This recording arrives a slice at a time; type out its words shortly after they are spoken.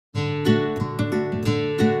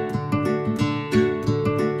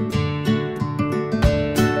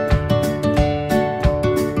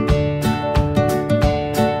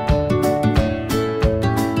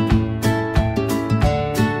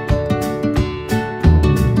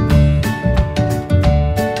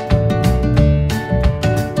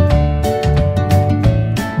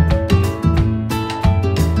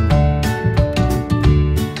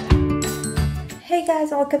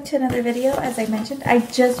welcome to another video. As I mentioned, I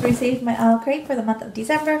just received my Owlcrate for the month of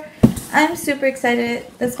December. I'm super excited.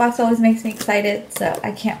 This box always makes me excited, so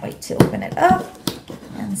I can't wait to open it up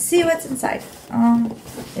and see what's inside.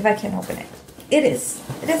 If I can open it. It is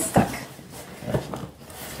stuck.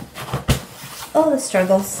 Oh, the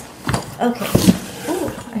struggles. Okay. Ooh,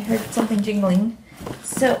 I heard something jingling.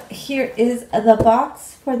 So here is the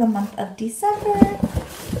box for the month of December.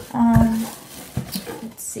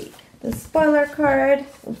 Let's see. The spoiler card.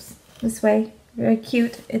 Oops, this way. Very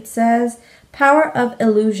cute. It says Power of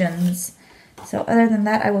Illusions. So other than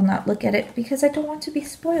that, I will not look at it because I don't want to be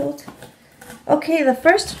spoiled. Okay, the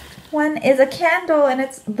first one is a candle, and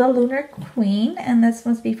it's the Lunar Queen, and this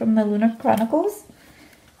must be from the Lunar Chronicles.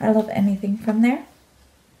 I love anything from there.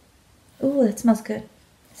 Ooh, it smells good.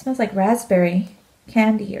 It smells like raspberry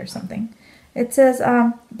candy or something. It says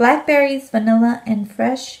blackberries, vanilla, and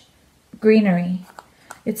fresh greenery.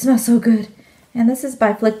 It smells so good. And this is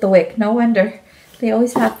by Flick the Wick. No wonder. They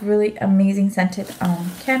always have really amazing scented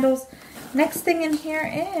candles. Next thing in here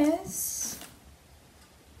is...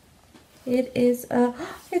 it's a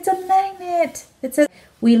magnet. It says,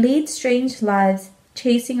 we lead strange lives,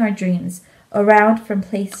 chasing our dreams, around from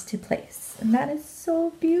place to place. And that is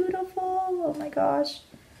so beautiful. Oh my gosh.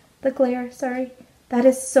 The glare, sorry. That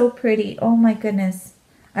is so pretty. Oh my goodness.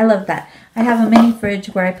 I love that. I have a mini fridge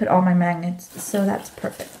where I put all my magnets, so that's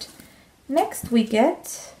perfect. Next we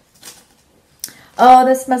get... oh,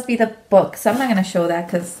 this must be the book. So I'm not going to show that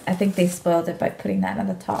because I think they spoiled it by putting that on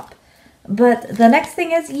the top. But the next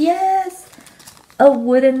thing is, yes, a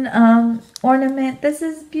wooden ornament. This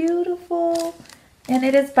is beautiful. And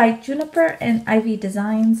it is by Juniper and Ivy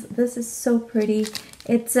Designs. This is so pretty.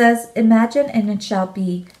 It says, imagine and it shall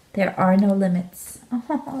be. There are no limits.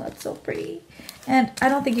 Oh, that's so pretty. And I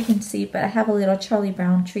don't think you can see, but I have a little Charlie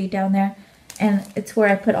Brown tree down there. And it's where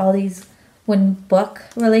I put all these wooden book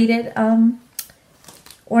related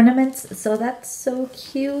ornaments. So that's so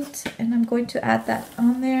cute. And I'm going to add that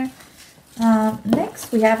on there.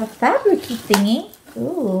 Next, we have a fabric-y thingy.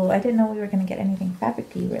 Ooh, I didn't know we were going to get anything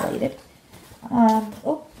fabric-y related.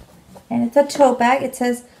 Oh, and it's a tote bag. It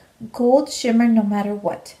says, gold shimmer no matter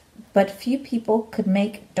what. But few people could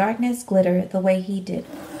make darkness glitter the way he did.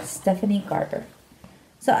 Stephanie Garber.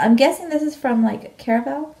 So I'm guessing this is from like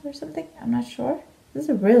Caravel or something. I'm not sure. This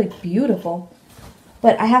is really beautiful.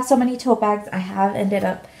 But I have so many tote bags. I have ended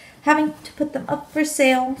up having to put them up for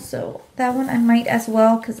sale. So that one I might as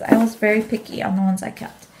well because I was very picky on the ones I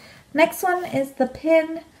kept. Next one is the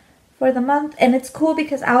pin for the month. And it's cool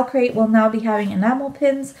because Owlcrate will now be having enamel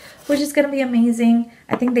pins, which is going to be amazing.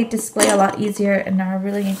 I think they display a lot easier and are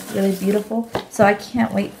really, really beautiful. So I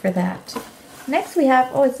can't wait for that. Next we have,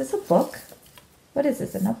 oh, is this a book? What is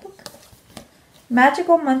this, a notebook?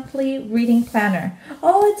 Magical Monthly Reading Planner.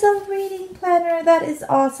 Oh, it's a reading planner. That is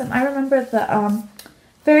awesome. I remember the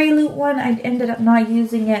Fairy Loot one. I ended up not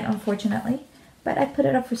using it, unfortunately. But I put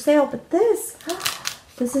it up for sale. But this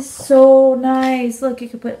is so nice. Look, you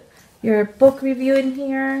could put your book review in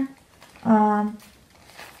here.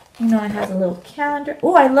 You know, it has a little calendar.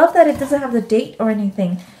 Oh, I love that it doesn't have the date or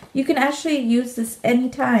anything. You can actually use this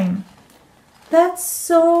anytime. That's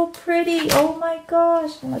so pretty. Oh my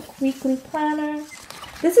gosh. And a weekly planner.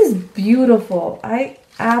 This is beautiful. I'm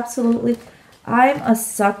a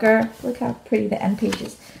sucker. Look how pretty the end page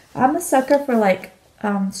is. I'm a sucker for like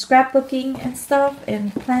scrapbooking and stuff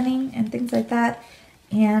and planning and things like that.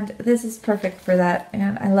 And this is perfect for that.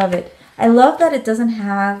 And I love it. I love that it doesn't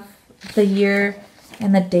have the year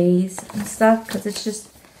and the days and stuff because it's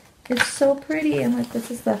so pretty. And like, this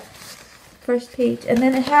is the first page. And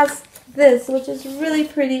then it has this, which is really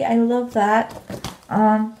pretty. I love that.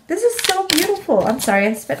 This is so beautiful. I'm sorry,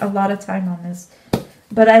 I spent a lot of time on this,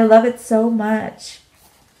 but I love it so much.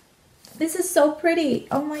 This is so pretty.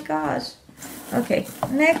 Oh my gosh. Okay,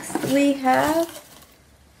 next we have,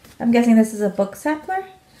 I'm guessing this is a book sampler.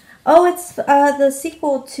 Oh, it's the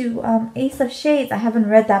sequel to Ace of Shades. I haven't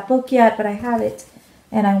read that book yet, but I have it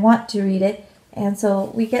and I want to read it. And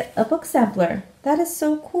so we get a book sampler. That is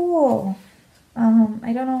so cool.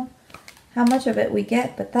 I don't know how much of it we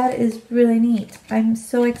get, but that is really neat. I'm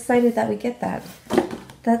so excited that we get that.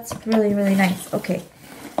 That's really, really nice. Okay,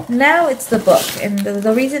 now it's the book. And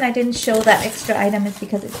the reason I didn't show that extra item is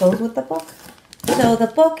because it goes with the book. So the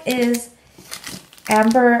book is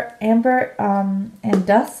Amber and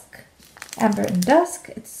Dusk. Amber and Dusk.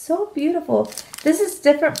 It's so beautiful. This is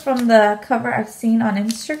different from the cover I've seen on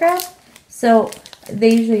Instagram. So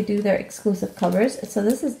they usually do their exclusive covers. So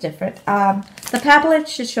this is different. The pamphlet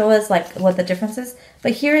should show us like what the difference is.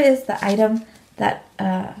 But here is the item that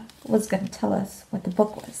was going to tell us what the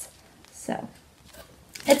book was. So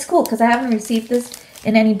it's cool because I haven't received this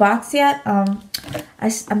in any box yet.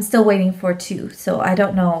 I'm still waiting for 2, so I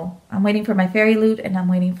don't know. I'm waiting for my Fairy Loot, and I'm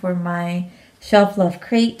waiting for my Shelf Love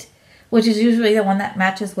Crate, which is usually the one that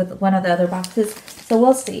matches with one of the other boxes. So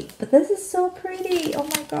we'll see. But this is so pretty. Oh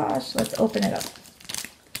my gosh. Let's open it up.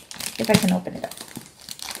 If I can open it up.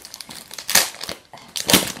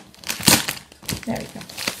 There we go.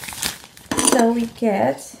 So we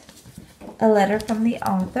get a letter from the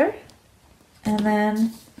author. And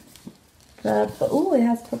then ooh, it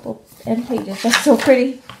has purple end pages. That's so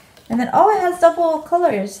pretty. And then, oh, it has double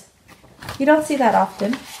colors. You don't see that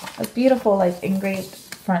often. A beautiful, like, engraved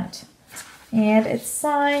front. And it's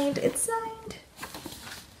signed. It's signed.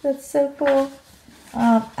 That's so cool.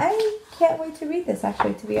 I can't wait to read this,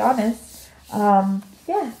 actually, to be honest.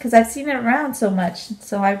 Yeah, because I've seen it around so much.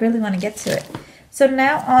 So I really want to get to it. So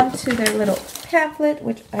now on to their little pamphlet,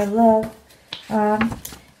 which I love.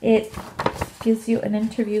 It gives you an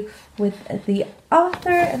interview with the author,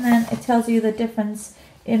 and then it tells you the difference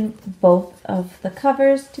in both of the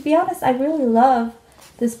covers. To be honest, I really love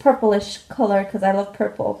this purplish color because I love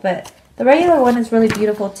purple, but the regular one is really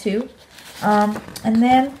beautiful too. And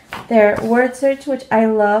then their word search, which I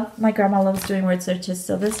love. My grandma loves doing word searches,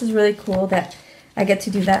 so this is really cool that I get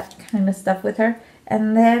to do that kind of stuff with her.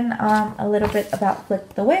 And then a little bit about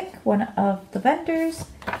Flick the Wick, one of the vendors.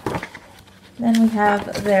 Then we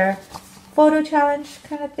have their photo challenge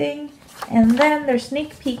kind of thing. And then their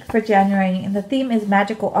sneak peek for January. And the theme is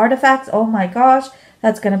magical artifacts. Oh my gosh,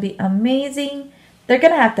 that's going to be amazing. They're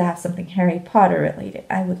going to have something Harry Potter related,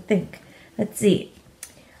 I would think. Let's see.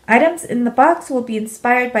 Items in the box will be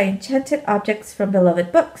inspired by enchanted objects from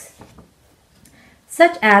beloved books,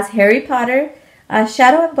 such as Harry Potter,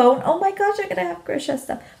 Shadow and Bone. Oh my gosh, I'm going to have Grisha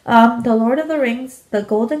stuff. The Lord of the Rings, The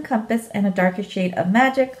Golden Compass, and A Darker Shade of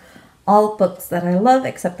Magic. All books that I love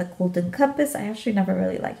except The Golden Compass. I actually never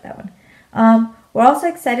really liked that one. We're also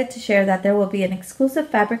excited to share that there will be an exclusive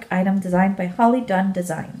fabric item designed by Holly Dunn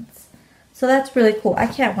Designs. So that's really cool. I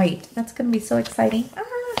can't wait. That's going to be so exciting.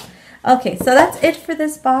 Okay, so that's it for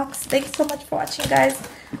this box. Thanks so much for watching, guys.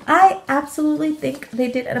 I absolutely think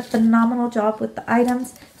they did a phenomenal job with the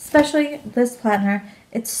items, especially this planner.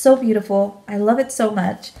 It's so beautiful. I love it so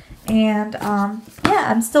much. And yeah,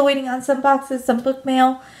 I'm still waiting on some boxes, some book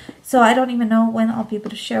mail. So I don't even know when I'll be able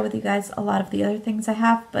to share with you guys a lot of the other things I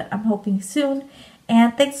have, but I'm hoping soon.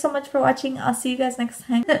 And thanks so much for watching. I'll see you guys next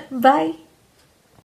time. Bye.